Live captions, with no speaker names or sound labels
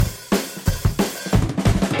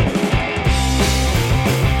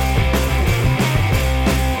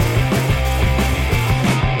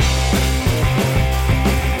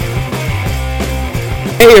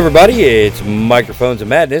Hey everybody, it's Microphones of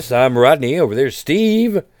Madness. I'm Rodney. Over there's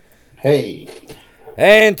Steve. Hey.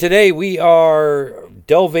 And today we are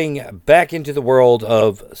delving back into the world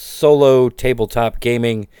of solo tabletop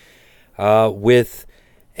gaming with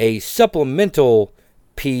a supplemental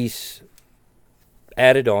piece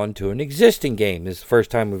added on to an existing game. This is the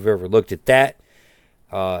first time we've ever looked at that.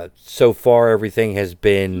 So far, everything has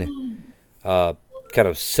been kind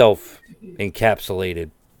of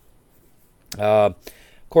self-encapsulated.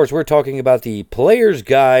 Of course, we're talking about the Player's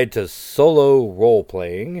Guide to Solo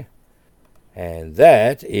Role-Playing. And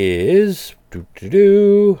that is...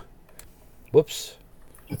 Whoops.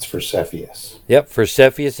 It's for Cepheus. Yep, for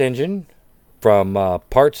Cepheus Engine from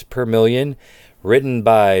Parts Per Million, written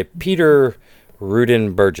by Peter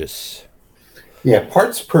Rudin Burgess. Yeah,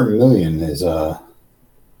 Parts Per Million is they're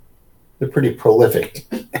pretty prolific,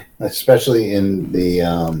 especially in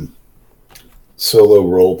the solo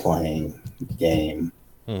role-playing game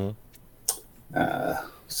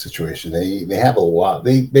situation. They have a lot.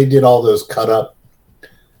 They did all those cut-up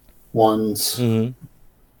ones, The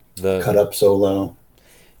cut-up solo.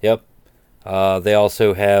 Yep. They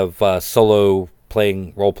also have role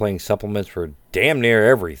playing supplements for damn near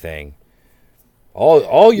everything.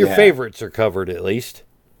 All your favorites are covered at least.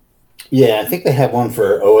 Yeah, I think they have one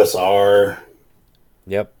for OSR.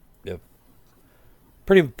 Yep.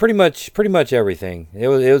 Pretty much everything.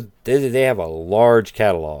 They have a large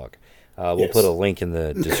catalog. We'll put a link in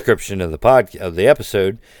the description of the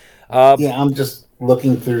episode. I'm just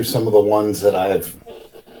looking through some of the ones that I've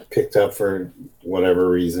picked up for whatever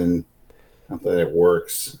reason. Not that it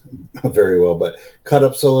works very well, but Cut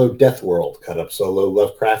Up Solo Death World, Cut Up Solo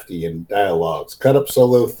Lovecraftian Dialogues, Cut Up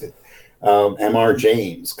Solo M.R.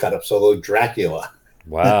 James, Cut Up Solo Dracula.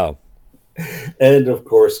 Wow. And of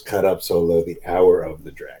course, Cut Up Solo The Hour of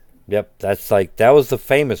the Dragon. Yep, that was the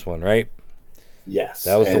famous one, right? Yes.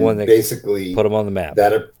 That was the one that basically put them on the map.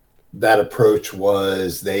 That approach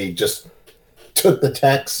was they just took the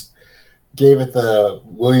text, gave it the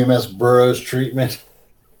William S. Burroughs treatment,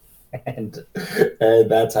 and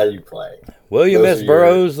that's how you play. William S.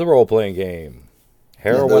 Burroughs, the role-playing game.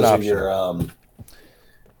 Heroin option.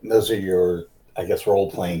 Those are your, I guess,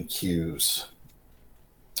 role-playing cues.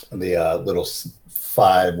 The little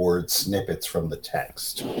 5-word snippets from the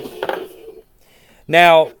text.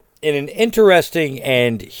 Now, in an interesting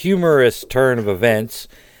and humorous turn of events,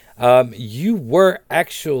 you were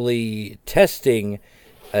actually testing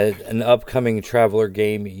an upcoming Traveller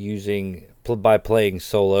game by playing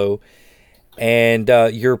solo, and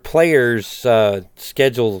your players'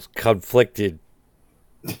 schedules conflicted.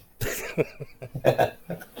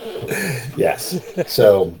 Yes.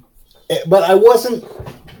 So, but I wasn't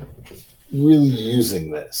really using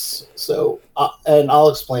this. So, and I'll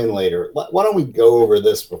explain later. Why don't we go over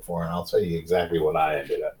this before, and I'll tell you exactly what I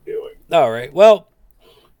ended up doing. All right. Well,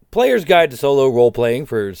 Player's Guide to Solo Role-Playing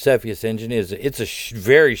for Cepheus Engine it's a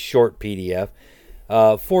very short PDF,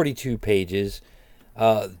 42 pages.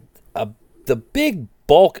 The big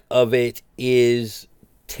bulk of it is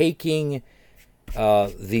taking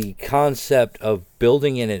the concept of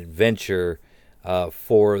building an adventure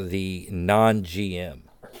for the non-GM.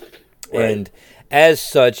 Right. And as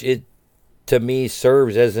such, it, to me,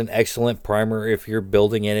 serves as an excellent primer if you're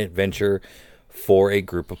building an adventure for a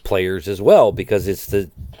group of players as well, because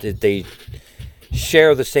they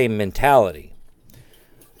share the same mentality.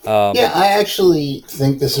 I actually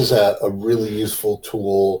think this is a really useful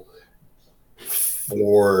tool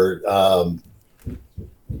for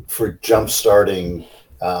jump-starting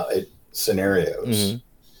scenarios,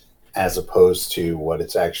 as opposed to what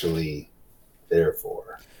it's actually there for.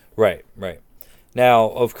 Right. Now,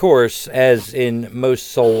 of course, as in most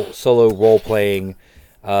solo role-playing,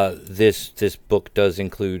 this book does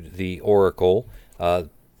include the Oracle,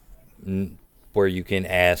 where you can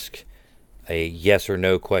ask a yes or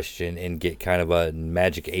no question and get kind of a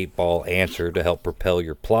magic 8-ball answer to help propel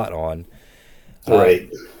your plot on.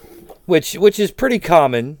 Right. Which is pretty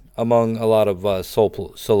common among a lot of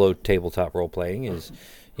solo tabletop role-playing is,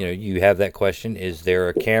 you have that question, is there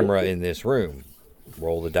a camera in this room?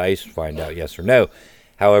 Roll the dice, find out yes or no.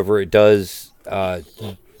 However, it does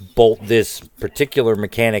bolt this particular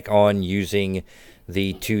mechanic on using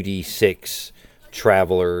the 2d6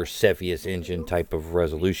 Traveller Cepheus Engine type of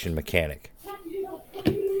resolution mechanic.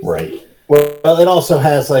 Right. Well, it also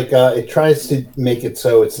has it tries to make it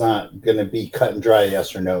so it's not going to be cut and dry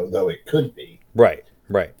yes or no, though it could be. Right.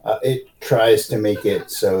 It tries to make it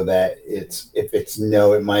so that if it's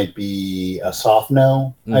no, it might be a soft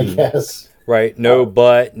no, I guess. Right. No,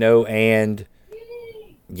 but, no, and,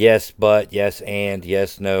 yes, but, yes, and,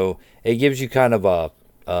 yes, no. It gives you kind of a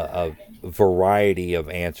variety of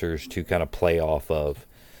answers to kind of play off of.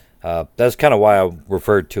 That's kind of why I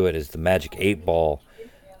referred to it as the Magic 8 Ball.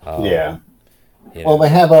 Yeah. You Well, know.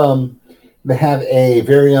 they have a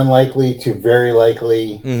very unlikely to very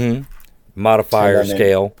likely, and Modifier then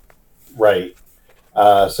scale. right.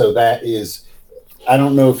 So that is, I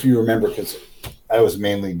don't know if you remember because I was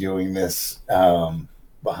mainly doing this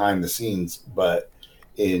behind the scenes, but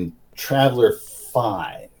in Traveler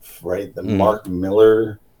 5, right, the Mark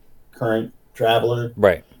Miller current Traveler,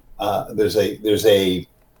 Right. there's a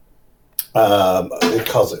it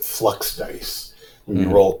calls it flux dice. When you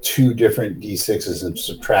roll two different d6s and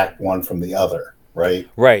subtract one from the other, right?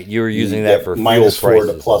 Right. You were using that for fuel -4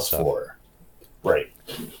 to prices +4, right?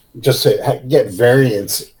 Just to get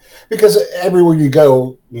variance, because everywhere you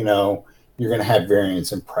go, you're going to have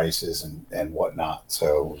variance in prices and whatnot.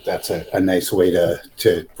 So that's a nice way to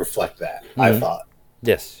reflect that, I thought.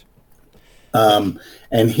 Yes.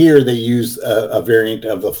 And here they use a variant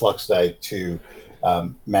of the flux die to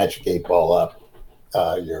Magic 8 Ball up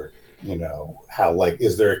your, how, like,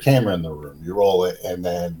 is there a camera in the room? You roll it, and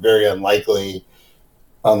then very unlikely,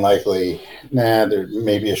 there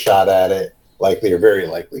may be a shot at it, likely or very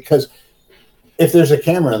likely. Because if there's a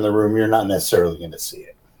camera in the room, you're not necessarily going to see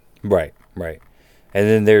it. Right. Right. And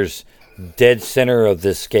then there's dead center of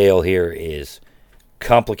this scale here is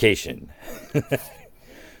complication.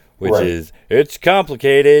 Which Right. is, it's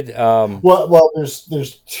complicated. Well,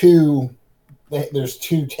 there's two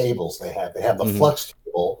tables they have. They have the flux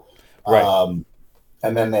table, Right.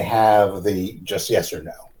 and then they have the just yes or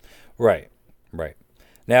no. Right. Right.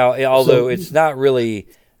 Now, although it's not really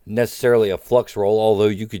necessarily a flux roll, although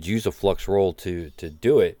you could use a flux roll to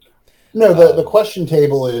do it. No, the question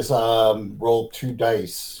table is roll 2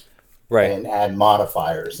 dice Right. and add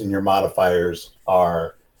modifiers, and your modifiers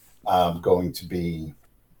are going to be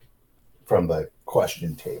from the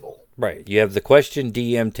question table. Right. You have the question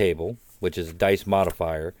DM table, which is a dice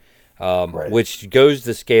modifier, Right. which goes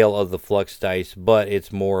the scale of the flux dice, but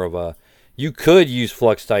it's more of a. You could use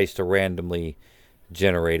flux dice to randomly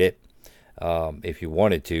generate it if you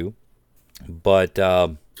wanted to, but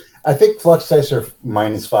I think flux dice are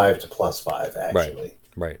 -5 to +5, actually.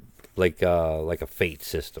 right, like a fate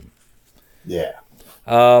system. Yeah.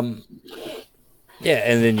 Yeah,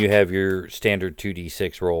 and then you have your standard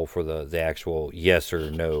 2d6 roll for the actual yes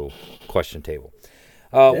or no question table.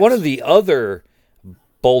 One of the other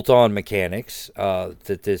bolt-on mechanics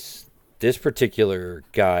that this particular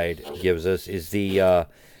guide gives us is the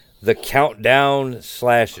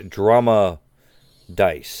countdown/drama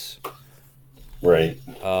dice. Right.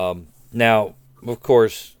 Now, of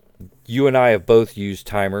course, you and I have both used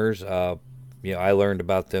timers. I learned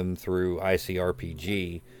about them through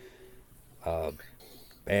ICRPG.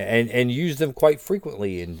 And use them quite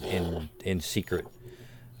frequently in secret,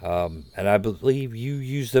 and I believe you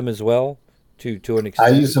use them as well to an I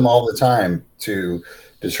extent. use them all the time to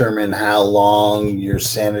determine how long your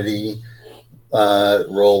sanity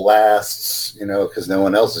roll lasts, because no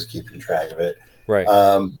one else is keeping track of it. Right.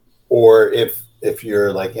 Or if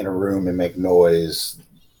you're like in a room and make noise,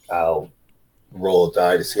 I'll roll a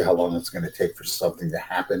die to see how long it's going to take for something to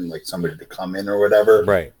happen, like somebody to come in or whatever,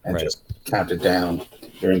 Right. and Right. just count it down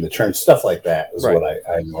during the turn. Stuff like that is Right. what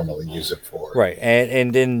I normally use it for. Right.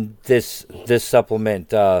 And in this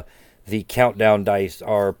supplement, the countdown dice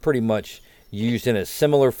are pretty much used in a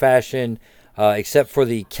similar fashion, except for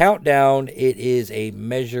the countdown. It is a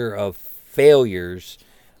measure of failures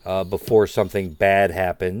before something bad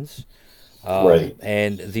happens. Right.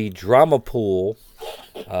 And the drama pool.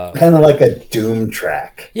 Kind of like a Doom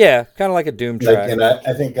track. Yeah, kind of like a Doom track. And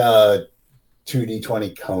I think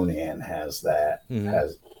 2D20 Conan has that,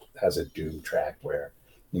 has a Doom track where,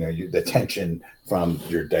 the tension from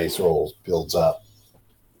your dice rolls builds up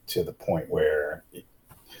to the point where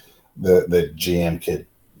the GM could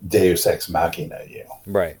Deus Ex Machina you.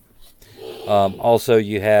 Right. Also,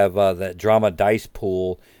 you have that drama dice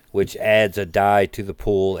pool, which adds a die to the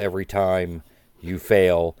pool every time you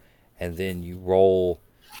fail, and then you roll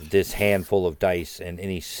this handful of dice, and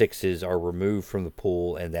any 6s are removed from the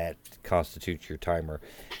pool, and that constitutes your timer.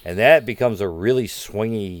 And that becomes a really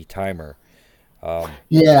swingy timer.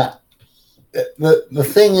 Yeah. The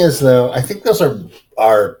thing is, though, I think those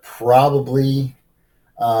are probably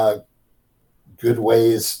good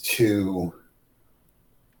ways to,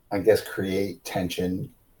 I guess, create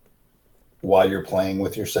tension while you're playing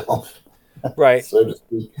with yourself, Right. so to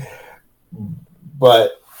speak.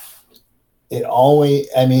 But it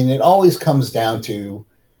always comes down to,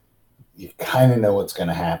 you kind of know what's going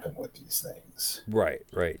to happen with these things. Right.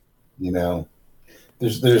 Right.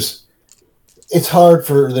 There's it's hard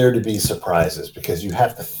for there to be surprises because you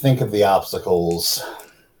have to think of the obstacles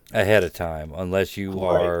ahead of time, unless you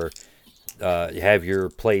right. are have your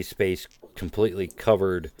play space completely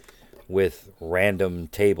covered with random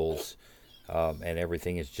tables, and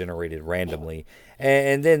everything is generated randomly,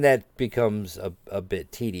 and then that becomes a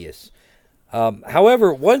bit tedious.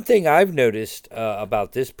 However, one thing I've noticed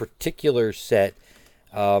about this particular set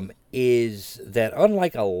is that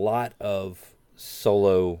unlike a lot of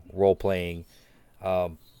solo role playing,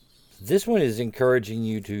 this one is encouraging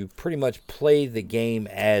you to pretty much play the game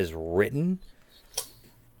as written,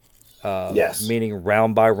 Yes. meaning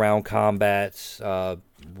round by round combats,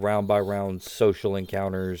 round by round social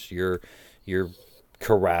encounters, your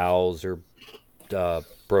corrals or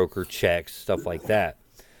broker checks, stuff like that.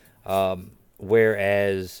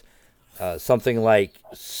 Whereas something like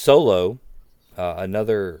Solo,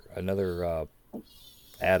 another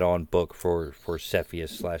add-on book for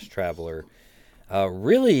Cepheus / Traveler,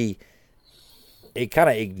 really it kind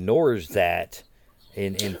of ignores that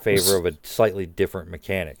in favor of a slightly different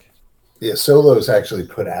mechanic. Yeah, Solo is actually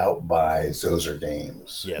put out by Zoser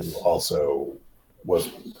Games, who Yes. also was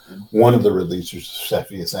one of the releasers of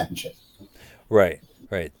Cepheus Engine. Right.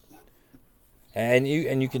 Right. And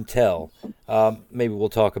you can tell. Maybe we'll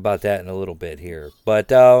talk about that in a little bit here.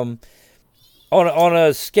 But on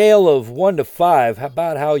a scale of 1 to 5, how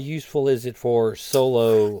about how useful is it for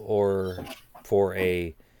solo or for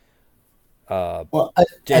a Well, I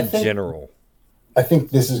in think general? I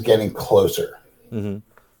think this is getting closer. Mm-hmm.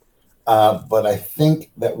 But I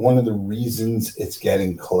think that one of the reasons it's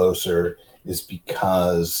getting closer is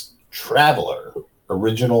because Traveler,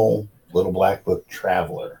 original Little Black Book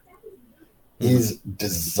Traveler, Mm-hmm. is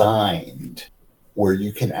designed where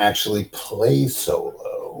you can actually play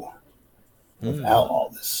solo without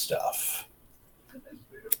all this stuff.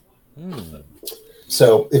 Mm.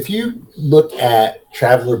 So if you look at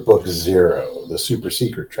Traveler Book Zero, the super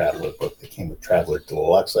secret Traveler book that came with Traveler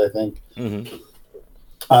Deluxe, I think, Mm-hmm.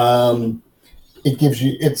 it gives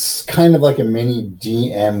you, it's kind of like a mini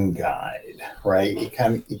DM guide, right?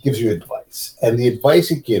 It gives you advice. And the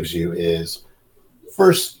advice it gives you is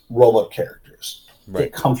first roll up characters, Right.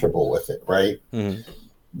 get comfortable with it, right? Mm-hmm.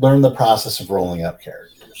 Learn the process of rolling up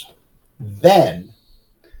characters. Then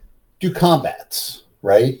do combats,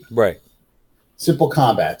 right? Right. Simple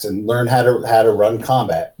combats and learn how to run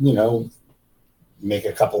combat, make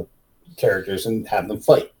a couple characters and have them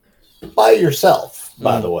fight by yourself,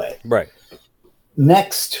 by the way. Right.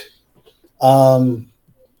 Next, do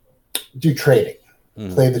trading.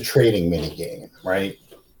 Mm-hmm. Play the trading mini game, right?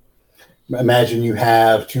 Imagine you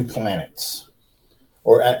have 2 planets,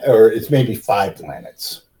 or it's maybe 5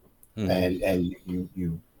 planets, Mm-hmm. and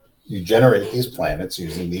you generate these planets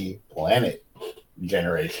using the planet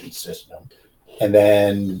generation system, and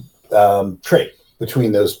then trade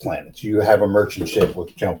between those planets. You have a merchant ship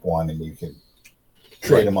with Jump One, and you can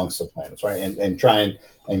trade Right. amongst the planets, right? And try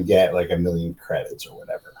and get like 1,000,000 credits or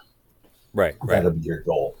whatever. Right. Right. That'll be your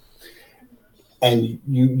goal. And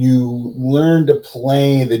you learn to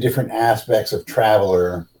play the different aspects of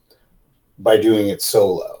Traveler by doing it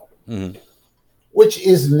solo, Mm-hmm. which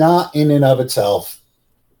is not in and of itself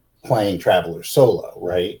playing Traveler solo,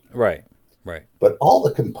 right? Right. Right. But all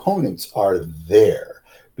the components are there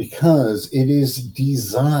because it is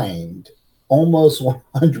designed almost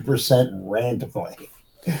 100% randomly.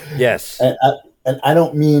 Yes. And I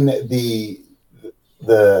don't mean the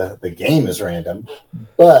game is random,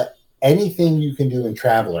 but anything you can do in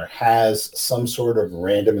Traveler has some sort of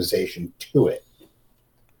randomization to it.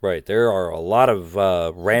 Right. There are a lot of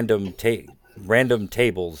random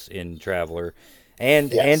tables in Traveler,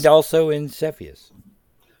 and Yes. also in Cepheus.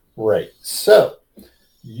 Right. So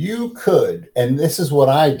you could, and this is what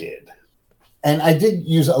I did, and I did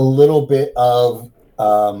use a little bit of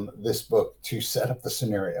this book to set up the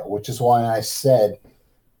scenario, which is why I said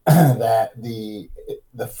that the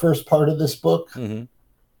first part of this book, Mm-hmm.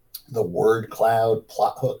 the word cloud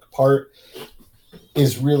plot hook part,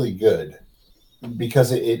 is really good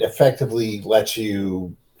because it effectively lets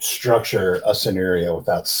you structure a scenario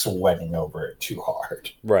without sweating over it too hard.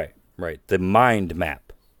 Right. Right. The mind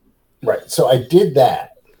map. Right. So I did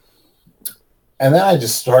that. And then I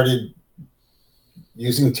just started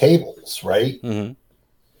using tables, right? Mm-hmm.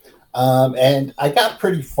 And I got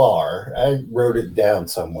pretty far. I wrote it down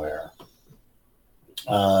somewhere.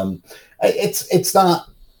 It's not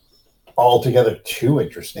altogether too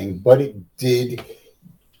interesting, but it did.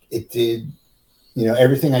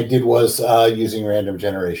 Everything I did was using random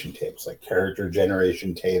generation tables, like character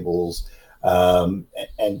generation tables. And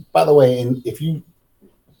by the way, if you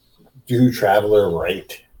do Traveler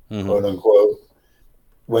right, Mm-hmm. quote unquote,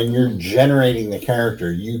 when you're generating the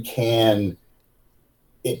character,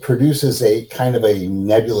 it produces a kind of a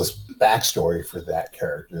nebulous backstory for that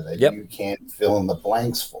character that Yep. you can't fill in the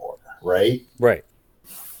blanks for, right? Right.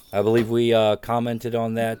 I believe we commented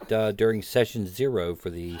on that during session 0 for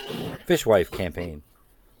the Fishwife campaign.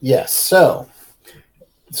 Yes. So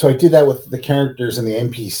I did that with the characters and the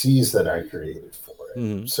NPCs that I created for it.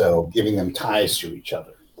 Mm-hmm. So giving them ties to each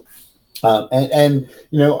other. And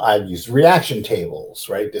I've used reaction tables,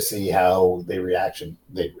 right, to see how they interacted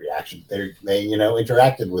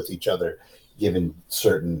with each other given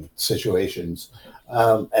certain situations,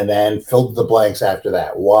 and then filled the blanks after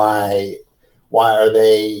that. Why are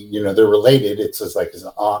they? They're related. It's just like his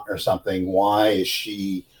aunt or something. Why is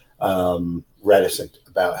she reticent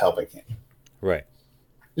about helping him? Right.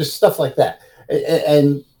 Just stuff like that,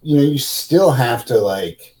 and you still have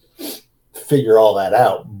to figure all that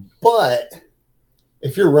out. But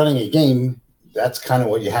if you're running a game, that's kind of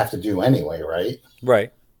what you have to do anyway, right?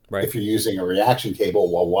 Right. If you're using a reaction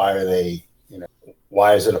table, well, why are they,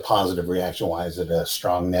 why is it a positive reaction? Why is it a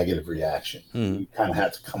strong negative reaction? You kind of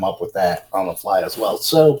have to come up with that on the fly as well.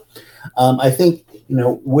 So I think,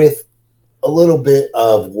 with a little bit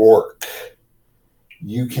of work,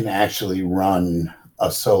 you can actually run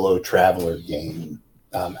a solo traveler game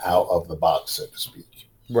out of the box, so to speak.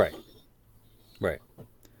 Right.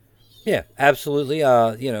 Yeah, absolutely.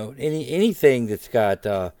 Anything that's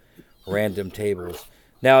got random tables.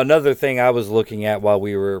 Now, another thing I was looking at while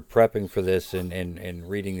we were prepping for this and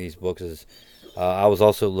reading these books is I was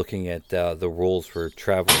also looking at the rules for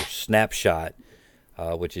Traveler Snapshot,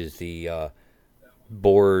 which is the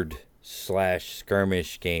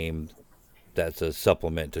board/skirmish game that's a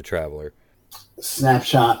supplement to Traveler.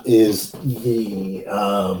 Snapshot is the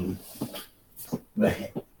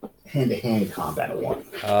hand-to-hand combat one.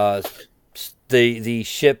 The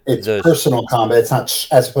ship. It's personal combat. It's not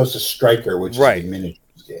as opposed to Striker, which is the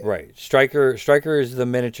miniatures game. Right. Striker is the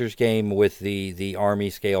miniatures game with the army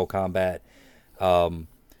scale combat.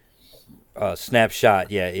 Snapshot,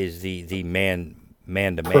 is the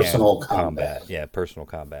man-to-man personal combat. Yeah, personal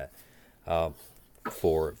combat.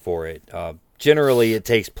 For it. Generally, it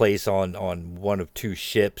takes place on one of two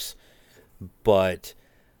ships, but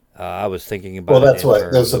I was thinking about. Well, that's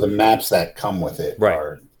what those are the maps that come with it.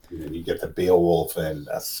 Right. You get the Beowulf and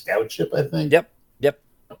a scout ship, I think. Yep.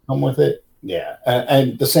 Come with it. Yeah,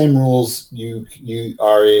 and the same rules you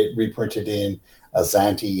are reprinted in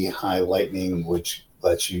Azanti High Lightning, which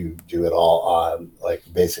lets you do it all on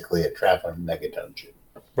basically a Traveler Mega Dungeon.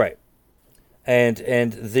 Right. And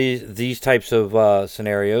these types of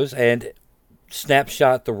scenarios, and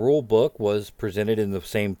Snapshot, the rule book, was presented in the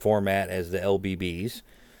same format as the LBBs.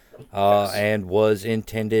 And was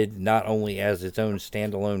intended not only as its own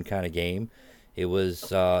standalone kind of game, it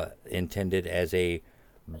was intended as a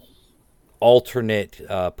alternate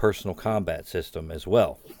personal combat system as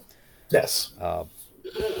well. Yes.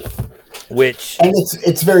 Which and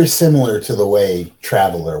it's very similar to the way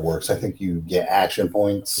Traveler works. I think you get action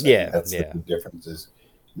points. Yeah, that's the difference is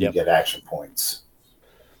you get action points.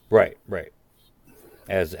 Right.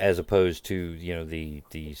 As opposed to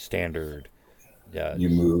the standard. You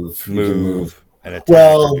move, and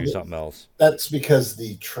attack or do something else. That's because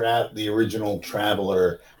the original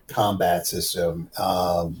Traveler combat system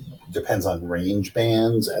depends on range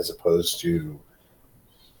bands as opposed to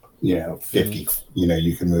 50.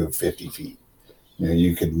 You can move 50 feet.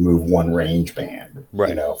 You could move one range band.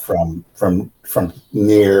 Right. From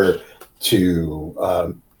near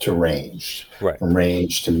to ranged. Right. From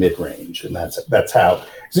range to mid range, and that's how.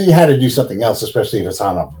 So you had to do something else, especially if it's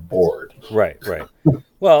on a board. Right.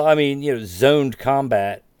 Well, I mean, zoned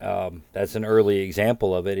combat, that's an early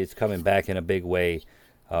example of it. It's coming back in a big way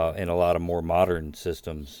in a lot of more modern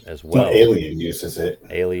systems as well. Alien uses it.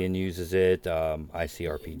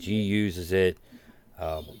 ICRPG uses it.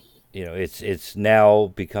 It's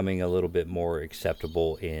now becoming a little bit more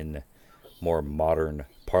acceptable in more modern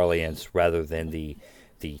parlance rather than the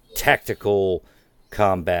tactical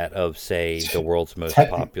combat of, say, the world's most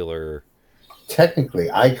popular... Technically,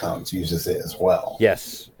 Icons uses it as well.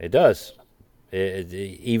 Yes, it does.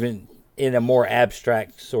 Even in a more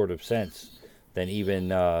abstract sort of sense than even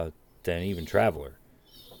Traveler.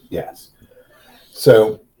 Yes.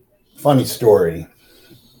 So, funny story,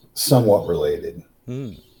 somewhat related.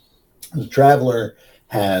 The Traveler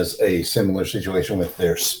has a similar situation with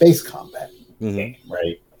their space combat game,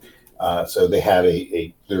 right? So they have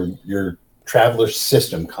your Traveler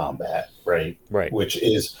system combat, right? Right. Which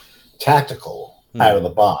is tactical out of the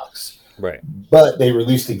box. Right. But they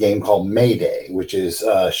released a game called Mayday, which is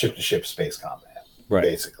ship-to-ship space combat,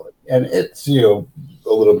 basically. And it's, a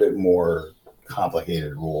little bit more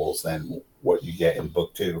complicated rules than what you get in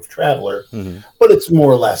book 2 of Traveler, Mm-hmm. but it's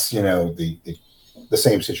more or less, the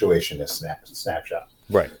same situation as Snapshot.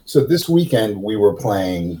 Right. So this weekend we were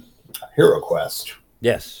playing Hero Quest,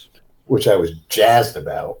 Yes. which I was jazzed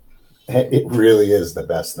about. It really is the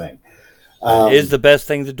best thing. Is the best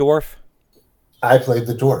thing the dwarf? I played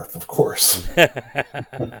the dwarf, of course.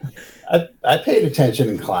 I paid attention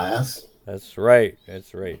in class. That's right.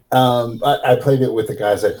 That's right. I played it with the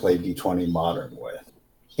guys I played D20 Modern with.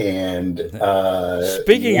 And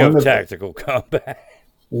speaking of tactical combat,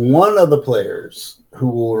 one of the players, who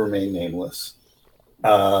will remain nameless,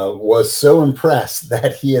 was so impressed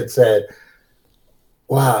that he had said,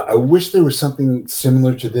 "Wow, I wish there was something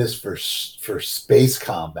similar to this for space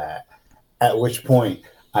combat." At which point,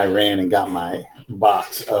 I ran and got my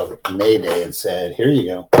box of Mayday and said, "Here you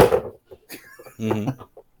go." mm-hmm.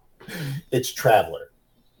 It's Traveler.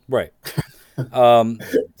 Right.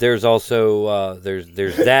 There's also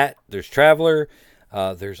there's Traveler.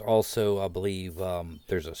 There's also, I believe,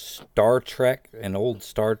 there's a Star Trek, an old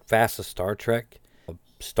fastest Star Trek,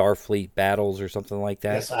 Starfleet Battles or something like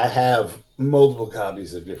that. Yes, I have multiple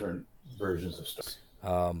copies of different versions of Star.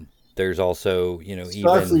 There's also,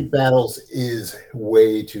 Starfleet Battles is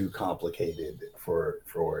way too complicated for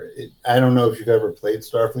it. I don't know if you've ever played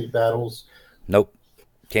Starfleet Battles. Nope,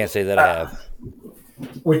 can't say that I have.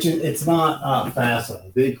 Which it's not fast.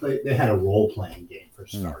 They had a role playing game for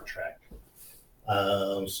Star Trek.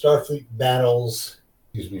 Starfleet Battles.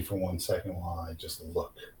 Excuse me for 1 second while I just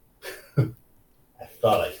look. I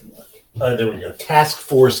thought I could look. There we go. Task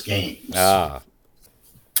Force Games.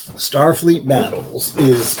 Starfleet Battles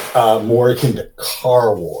is more akin to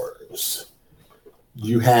Car Wars.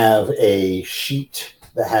 You have a sheet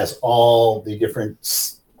that has all the different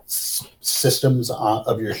systems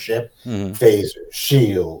of your ship, phasers,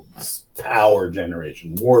 shields, power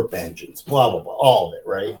generation, warp engines, blah, blah, blah, all of it,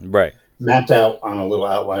 right? Right. Mapped out on a little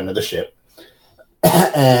outline of the ship.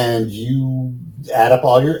 And you add up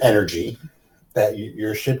all your energy that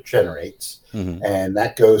your ship generates, and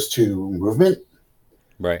that goes to movement,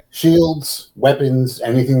 right? Shields, weapons,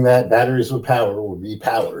 anything that batteries would power would be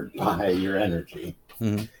powered by your energy.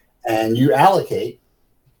 And you allocate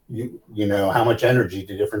you know how much energy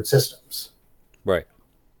to different systems, right?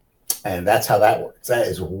 And that's how that works. That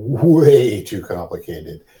is way too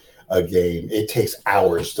complicated a game. It takes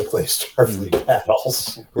hours to play Starfleet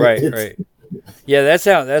Battles. Right. Yeah, that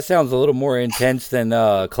sounds a little more intense than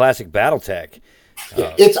classic BattleTech.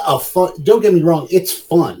 It's a fun. Don't get me wrong, it's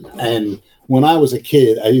fun. And when I was a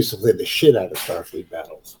kid, I used to play the shit out of Starfleet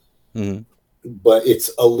Battles. But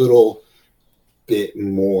it's a little bit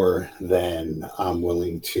more than I'm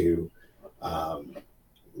willing to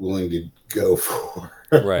go for.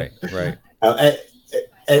 Right.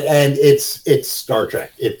 And it's Star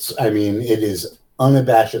Trek. It is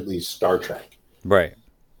unabashedly Star Trek. Right.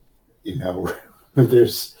 You know,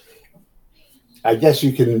 I guess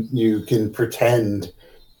you can pretend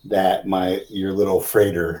that your little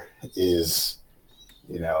freighter is,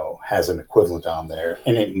 has an equivalent on there,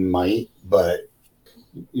 and it might, but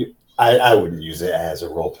I wouldn't use it as a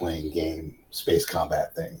role-playing game, space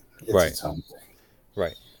combat thing. It's its own thing.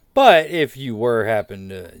 Right. But if you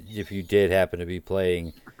did happen to be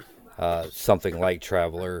playing something like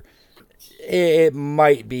Traveler, it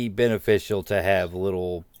might be beneficial to have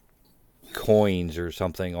little coins or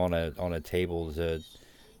something on a table to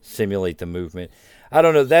simulate the movement. I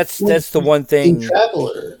don't know. That's the one thing.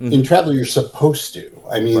 In Traveler, you're supposed to.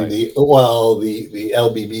 I mean, the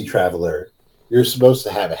LBB Traveler, you're supposed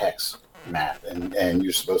to have a hex map, and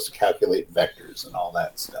you're supposed to calculate vectors and all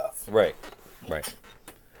that stuff. Right.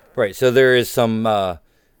 So there is some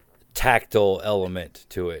tactile element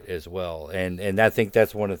to it as well, and I think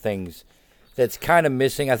that's one of the things that's kind of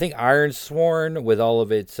missing. I think Ironsworn, with all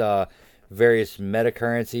of its various meta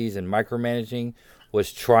currencies and micromanaging,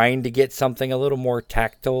 was trying to get something a little more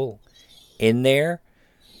tactile in there,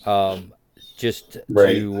 just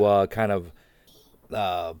to kind of.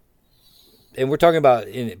 And we're talking about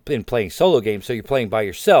in playing solo games, so you're playing by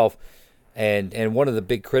yourself. And one of the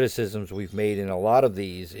big criticisms we've made in a lot of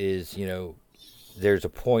these is, there's a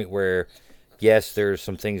point where, yes, there's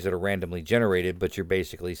some things that are randomly generated, but you're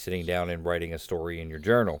basically sitting down and writing a story in your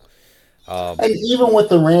journal. And even with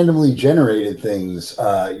the randomly generated things,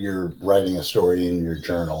 you're writing a story in your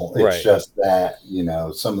journal. It's just that,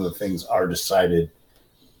 some of the things are decided,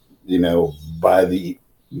 by the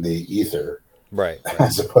ether. Right.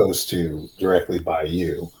 As opposed to directly by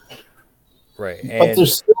you. Right. But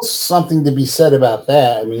there's still something to be said about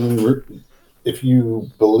that. I mean, if you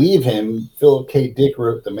believe him, Philip K. Dick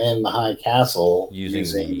wrote The Man in the High Castle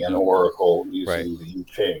using an oracle, using the I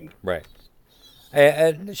Ching. Right.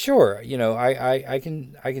 And sure, I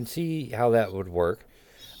can see how that would work.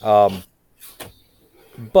 Um,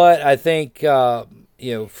 but I think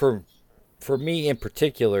for me in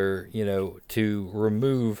particular, to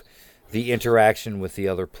remove the interaction with the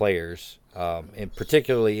other players, and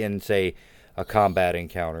particularly in say a combat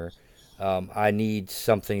encounter, I need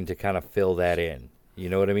something to kind of fill that in. You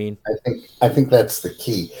know what I mean? I think that's the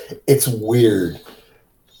key. It's weird.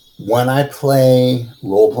 When I play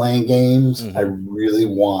role playing games, I Hmm. really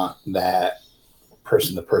want that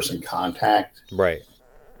person to person contact. Right,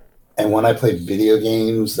 And when I play video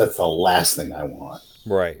games, that's the last thing I want.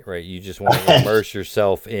 right, right. You just want to immerse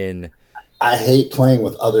yourself in. I hate playing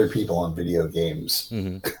with other people on video games.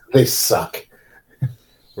 Hmm. They suck.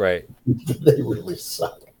 Right. They really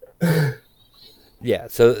suck. Yeah.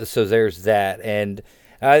 So there's that, and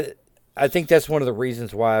I think that's one of the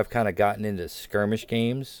reasons why I've kind of gotten into skirmish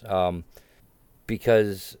games,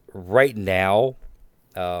 because right now,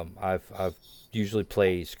 I've usually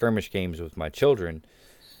play skirmish games with my children,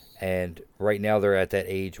 and right now they're at that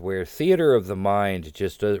age where theater of the mind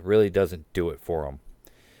just really doesn't do it for them.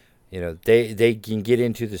 They can get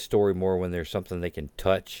into the story more when there's something they can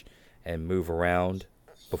touch and move around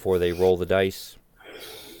before they roll the dice.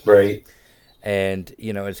 Right. And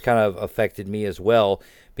it's kind of affected me as well,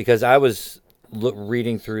 because I was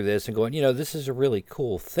reading through this and going, this is a really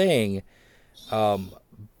cool thing, um,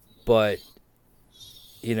 but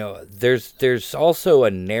there's also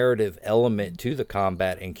a narrative element to the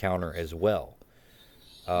combat encounter as well.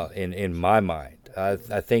 In my mind, I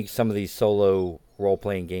think some of these solo role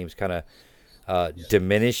playing games kind of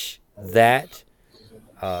diminish that.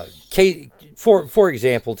 For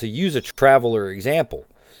example, to use a traveler example,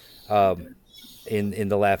 um, in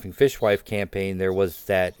the Laughing Fishwife campaign, there was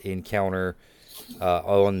that encounter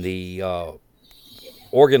on the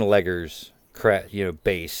Organleggers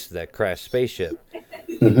base, that crashed spaceship.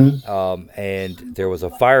 Mm-hmm. And there was a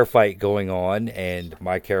firefight going on, and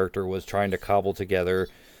my character was trying to cobble together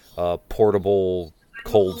portable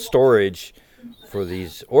cold storage for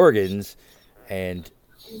these organs, and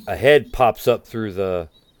a head pops up through the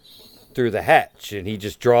hatch, and he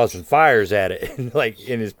just draws and fires at it, like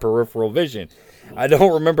in his peripheral vision. I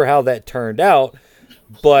don't remember how that turned out,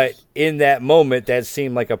 but in that moment, that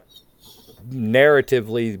seemed like a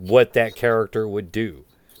narratively what that character would do.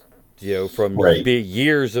 From Right.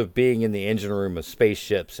 years of being in the engine room of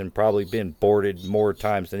spaceships and probably been boarded more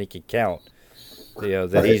times than he could count. That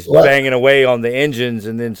Right. he's Well, banging away on the engines,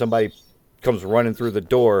 and then somebody comes running through the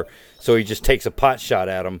door, so he just takes a pot shot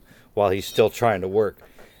at him while he's still trying to work.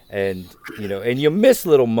 And you miss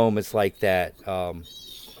little moments like that.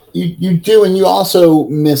 you do, and you also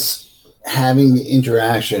miss having the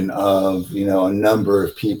interaction of a number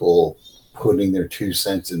of people putting their 2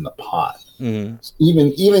 cents in the pot. Mhm.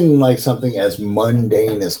 Even like something as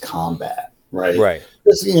mundane as combat, right? Right,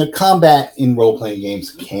 Because combat in role playing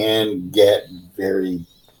games can get very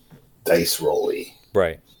dice rolly.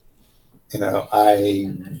 right. I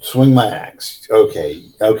swing my axe. Okay,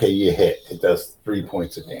 you hit. It does 3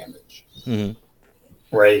 points of damage, Hmm.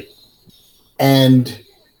 right? And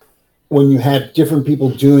when you have different people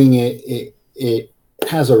doing it, it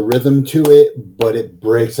has a rhythm to it, but it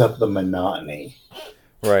breaks up the monotony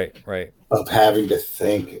Right, right. of having to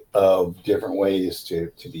think of different ways to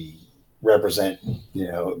be represent,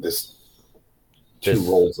 this two This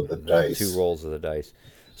rolls of the two dice. rolls of the dice.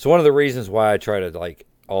 So one of the reasons why I try to like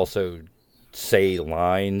also say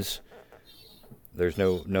lines. There's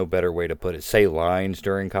no better way to put it. Say lines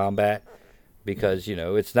during combat, because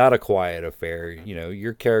it's not a quiet affair.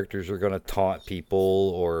 Your characters are going to taunt people,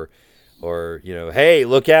 or hey,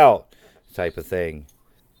 look out, type of thing.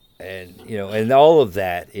 And all of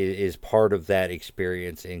that is part of that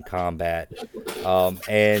experience in combat.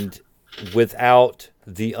 And without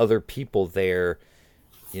the other people there,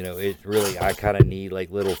 it really, I kind of need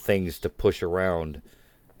like little things to push around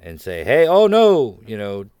and say, hey, oh no,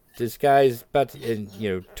 this guy's about to,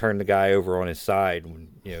 and turn the guy over on his side when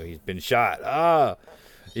he's been shot.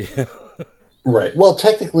 Yeah. Right. Well,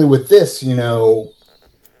 technically, with this, You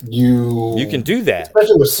can you do that.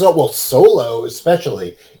 especially with solo,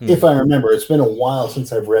 especially if Hmm. I remember, it's been a while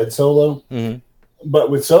since I've read solo. Hmm.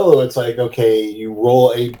 But with solo, it's like, okay, you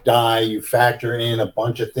roll a die, you factor in a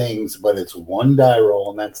bunch of things, but it's one die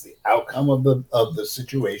roll, and that's the outcome of the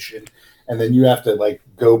situation. And then you have to like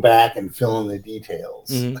go back and fill in the details,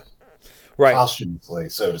 Hmm. Right. posthumously,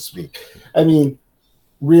 so to speak. I mean,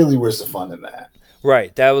 really, where's the fun in that?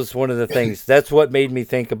 Right. That was one of the things. That's what made me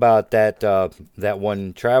think about that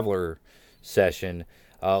one traveler session,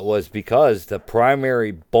 was because the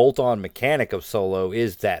primary bolt-on mechanic of solo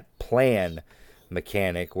is that plan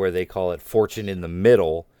mechanic where they call it fortune in the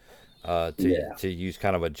middle, to use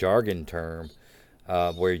kind of a jargon term,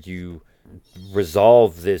 where you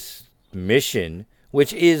resolve this mission,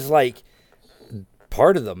 which is like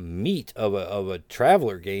part of the meat of a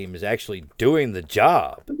traveler game is actually doing the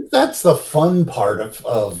job. That's the fun part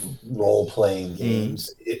of role playing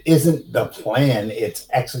games. It isn't the plan; it's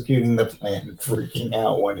executing the plan and freaking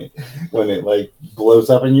out when it like blows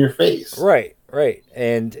up in your face. Right,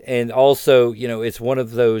 and also, it's one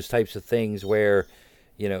of those types of things where,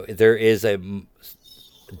 there is a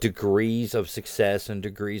degrees of success and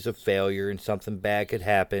degrees of failure, and something bad could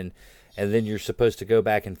happen, and then you're supposed to go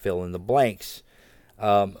back and fill in the blanks.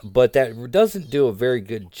 But that doesn't do a very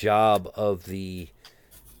good job of the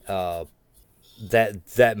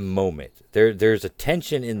that moment. There's a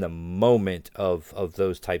tension in the moment of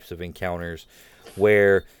those types of encounters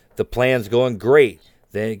where the plan's going great,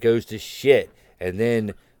 then it goes to shit, and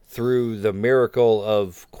then through the miracle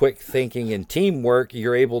of quick thinking and teamwork,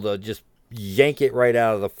 you're able to just yank it right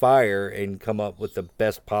out of the fire and come up with the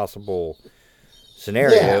best possible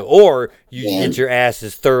scenario. Yeah. Or you get your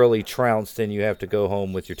asses thoroughly trounced and you have to go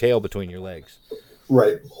home with your tail between your legs.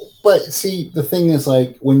 Right. But see, the thing is,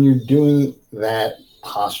 like, when you're doing that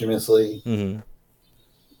posthumously,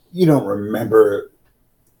 you don't remember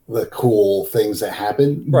the cool things that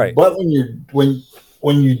happen. Right. But when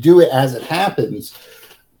you do it as it happens,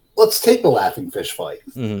 let's take the laughing fish fight.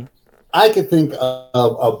 I could think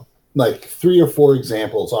of like 3 or 4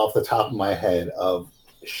 examples off the top of my head of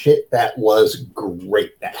shit that was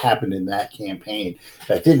great that happened in that campaign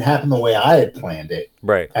that didn't happen the way I had planned it,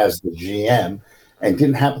 right, as the GM, and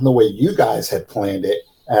didn't happen the way you guys had planned it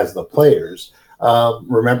as the players.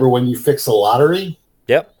 Remember when you fixed the lottery?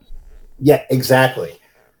 Yep. Yeah, exactly.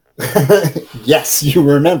 Yes, you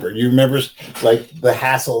remember. You remember like the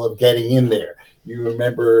hassle of getting in there. You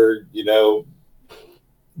remember,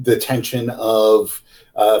 the tension of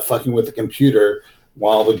fucking with the computer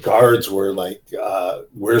while the guards were like,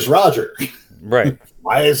 where's Roger? Right.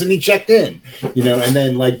 Why isn't he checked in? And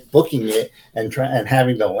then like booking it and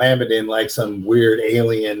having to lam it in like some weird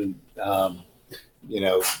alien,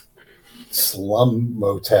 slum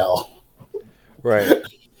motel. Right.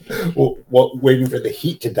 Waiting for the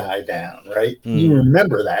heat to die down, right? You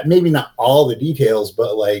remember that. Maybe not all the details,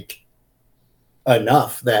 but like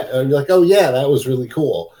enough that you're like, oh yeah, that was really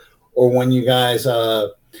cool. Or when you guys,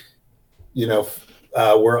 we're on,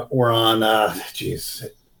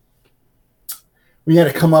 we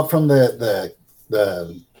had to come up from the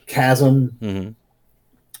chasm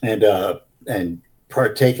and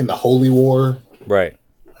partake in the Holy War. Right.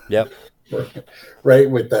 Yep. Right,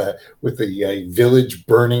 with the village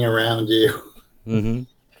burning around you.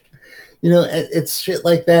 It's shit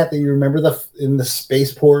like that you remember in the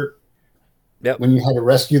spaceport. Yep. When you had to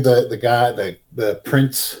rescue the guy, the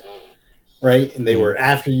prince, right? And they were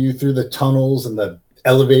after you through the tunnels, and the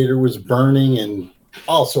elevator was burning, and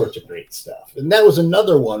all sorts of great stuff. And that was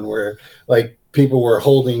another one where like people were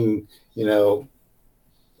holding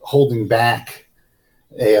back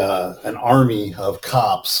an army of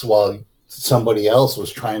cops while somebody else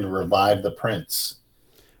was trying to revive the prince.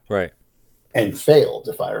 Right. And failed,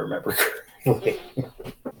 if I remember correctly.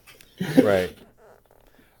 Right.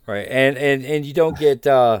 Right. And you don't get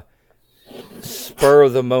spur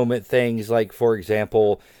of the moment things like, for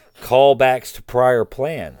example, callbacks to prior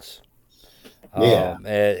plans. Yeah.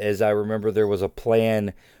 As I remember, there was a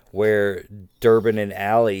plan where Durbin and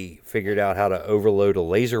Allie figured out how to overload a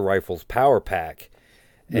laser rifle's power pack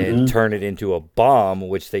and turn it into a bomb,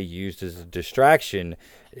 which they used as a distraction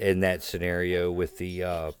in that scenario with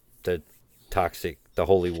the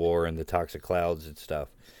Holy War and the toxic clouds and stuff.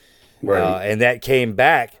 Right. And that came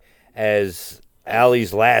back as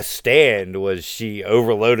Allie's last stand was she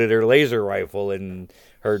overloaded her laser rifle and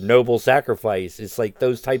her noble sacrifice. It's like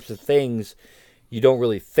those types of things you don't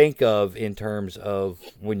really think of in terms of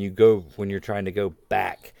when you're trying to go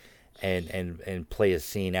back and play a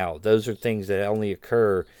scene out. Those are things that only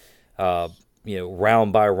occur,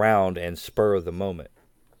 round by round and spur of the moment.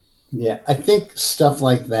 Yeah, I think stuff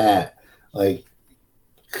like that, like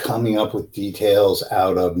coming up with details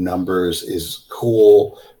out of numbers, is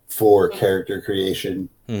cool for character creation.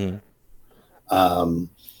 And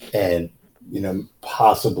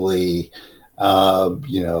possibly,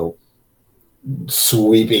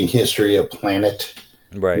 sweeping history of planet.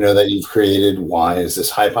 Right. That you've created. Why is this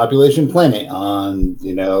high population planet on,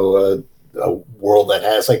 a world that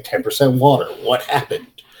has like 10% water? What happened?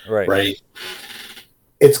 Right. Right.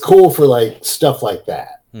 It's cool for like stuff like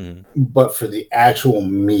that. But for the actual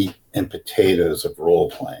meat and potatoes of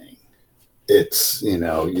role playing, it's,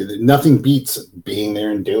 nothing beats being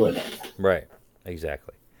there and doing it. Right.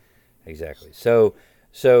 Exactly. Exactly. So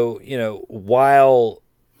while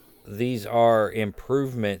these are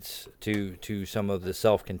improvements to some of the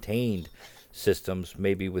self-contained systems,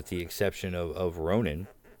 maybe with the exception of Ronin,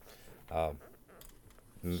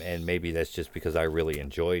 and maybe that's just because I really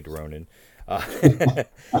enjoyed Ronin. Uh,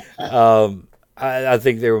 I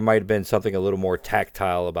think there might have been something a little more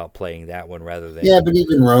tactile about playing that one rather Yeah, than. but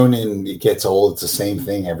even Ronin, it gets old. It's the same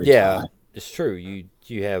thing every Yeah, time. it's true.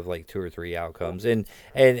 You have like two or three outcomes, and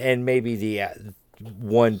maybe the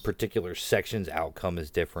one particular section's outcome is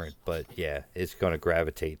different, but yeah, it's going to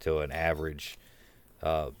gravitate to an average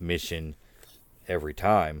mission every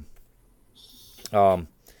time. Um,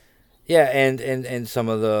 yeah, and some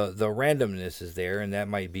of the randomness is there, and that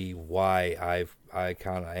might be why I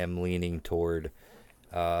kind of am leaning toward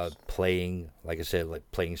playing, like I said, like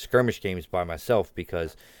playing skirmish games by myself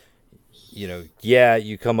because yeah,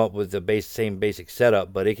 you come up with the same basic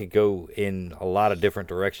setup, but it could go in a lot of different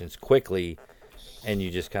directions quickly, and you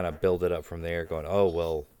just kind of build it up from there, going, oh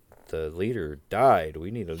well, the leader died,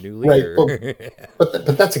 we need a new Right, leader.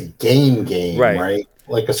 but that's a game, Right, right?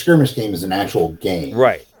 Like a skirmish game is an actual game,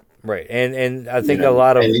 right, right, and I you think a know.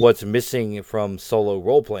 lot of And what's missing from solo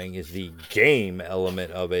role playing is the game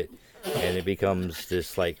element of it, and it becomes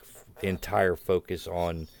this like entire focus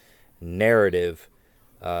on narrative,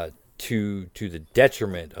 uh, to the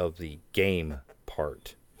detriment of the game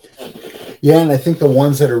part. yeah, and I think the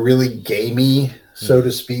ones that are really gamey, so Mm,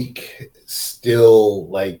 to speak, still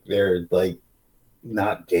like they're like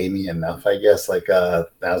not gamey enough, I guess. Like a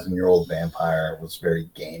Thousand Year Old Vampire was very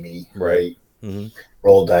gamey, right. right? Mm-hmm.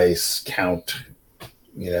 Roll dice, count,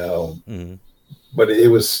 you know, Mm-hmm. but it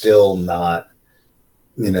was still not,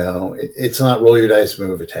 it's not roll your dice,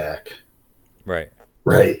 move, attack, Right.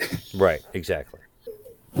 right? Right. Exactly.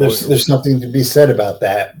 There's something to be said about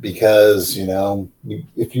that because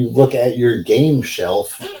if you look at your game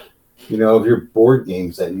shelf, of your board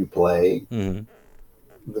games that you play, Mm-hmm.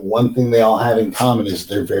 the one thing they all have in common is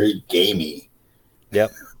they're very gamey.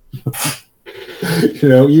 Yep.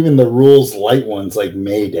 Even the rules light ones like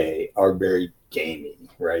Mayday are very gamey,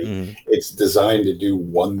 right? Mm-hmm. It's designed to do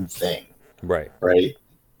one thing, Right. right?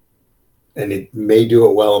 And it may do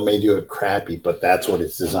it well, it may do it crappy, but that's what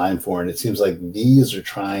it's designed for. And it seems like these are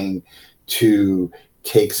trying to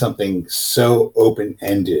take something so open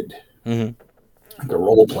ended, Mm-hmm. the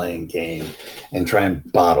role playing game, and try and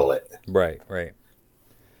bottle it. Right. Right.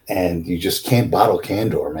 And you just can't bottle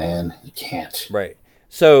Candor, man. You can't. Right.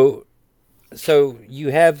 So you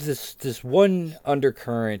have this one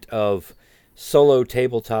undercurrent of solo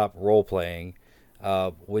tabletop role playing,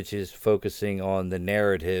 which is focusing on the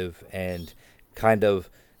narrative and kind of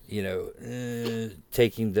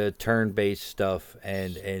taking the turn-based stuff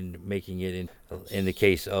and making it in the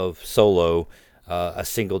case of solo, a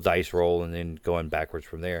single dice roll and then going backwards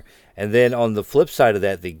from there. And then on the flip side of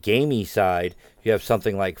that, the gamey side, you have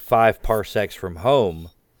something like 5 Parsecs from Home,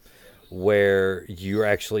 where you're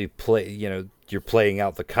actually you're playing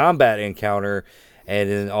out the combat encounter, and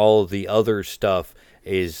then all of the other stuff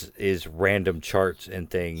is random charts and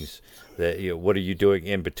things that what are you doing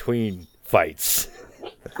in between fights,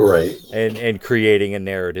 Right. and creating a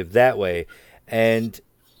narrative that way. And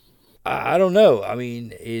I don't know. I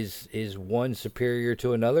mean, is one superior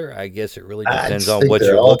to another? I guess it really I depends just on think what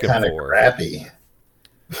they're you're all looking kind of for. crappy.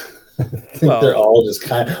 I think they're Well, all just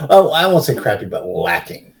kind of, oh, I won't say crappy, but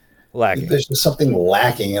lacking. lacking. There's just something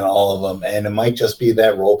lacking in all of them. And it might just be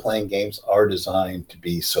that role playing games are designed to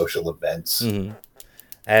be social events. Mm-hmm.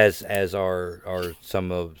 As are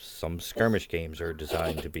some skirmish games are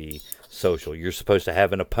designed to be social. You're supposed to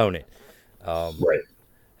have an opponent, Right.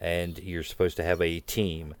 and you're supposed to have a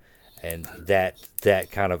team, and that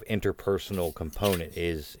kind of interpersonal component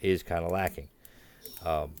is kind of lacking.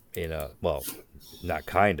 In a well, not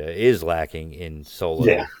kinda is lacking in solo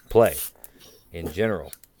Yeah. play in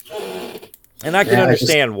general, and I can Yeah,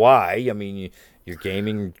 understand why. I mean, your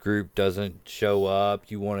gaming group doesn't show up.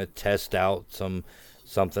 You want to test out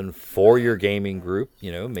something for your gaming group.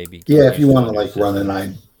 Maybe get yeah, if you used to want a to new like run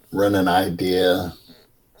system. run an idea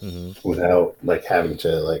Hmm. without like having to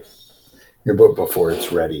like your book before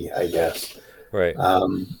it's ready, I guess. Right.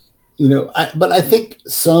 But I think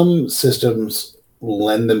some systems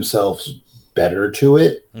lend themselves better to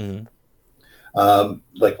it. Hmm.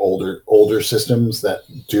 Like older systems that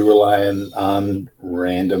do rely on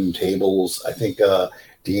random tables. I think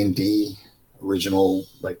D&D original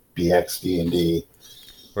like BX D&D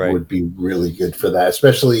Right. would be really good for that,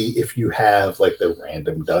 especially if you have like the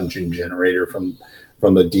random dungeon generator from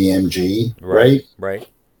the DMG, right? Right.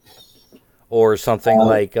 Or something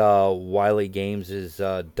like Wiley Games'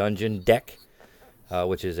 Dungeon Deck.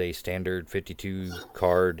 which is a standard 52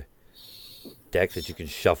 card deck that you can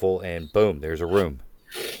shuffle, and boom, there's a room,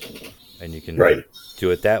 and you can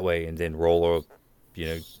do it that way, and then go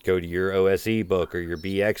to your OSE book or your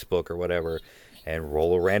BX book or whatever, and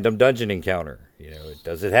roll a random dungeon encounter.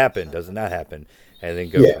 Does it happen? Does it not happen? And then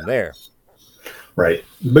go from there. Right.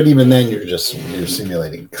 But even then, you're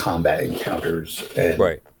simulating combat encounters and,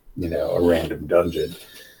 a random dungeon.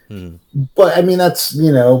 But, I mean, that's,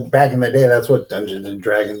 back in the day, that's what Dungeons and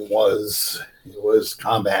Dragons was. It was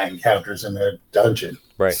combat encounters in a dungeon.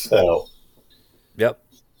 Right. So. Yep.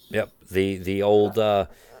 The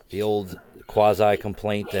old quasi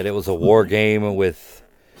complaint that it was a war game with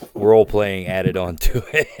role playing added on to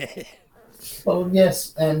it. Well,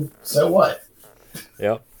 yes, and so what?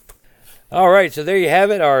 Yep. All right, so there you have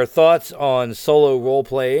it. Our thoughts on solo role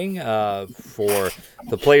playing for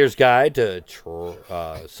the Player's Guide to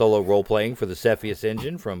solo role playing for the Cepheus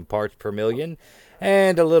engine from Parts Per Million,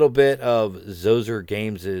 and a little bit of Zoser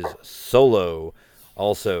Games' Solo,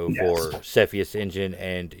 also for Cepheus engine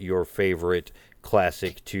and your favorite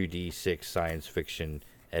classic 2D6 science fiction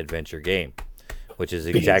adventure game, which is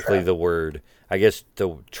exactly the word. I guess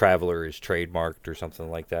the Traveler is trademarked or something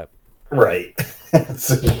like that. Right.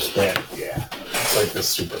 So you can't, it's like the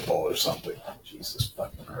Super Bowl or something. Jesus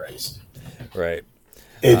fucking Christ. Right.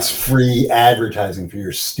 It's free advertising for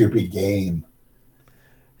your stupid game.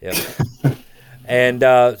 Yep. And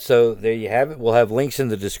so there you have it. We'll have links in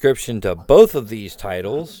the description to both of these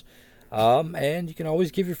titles. And you can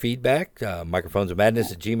always give your feedback.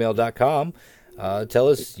 microphonesofmadness@gmail.com. Tell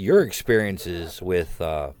us your experiences with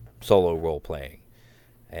solo role playing.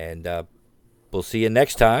 And we'll see you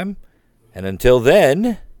next time. And until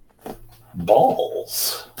then,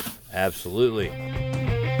 balls. Absolutely.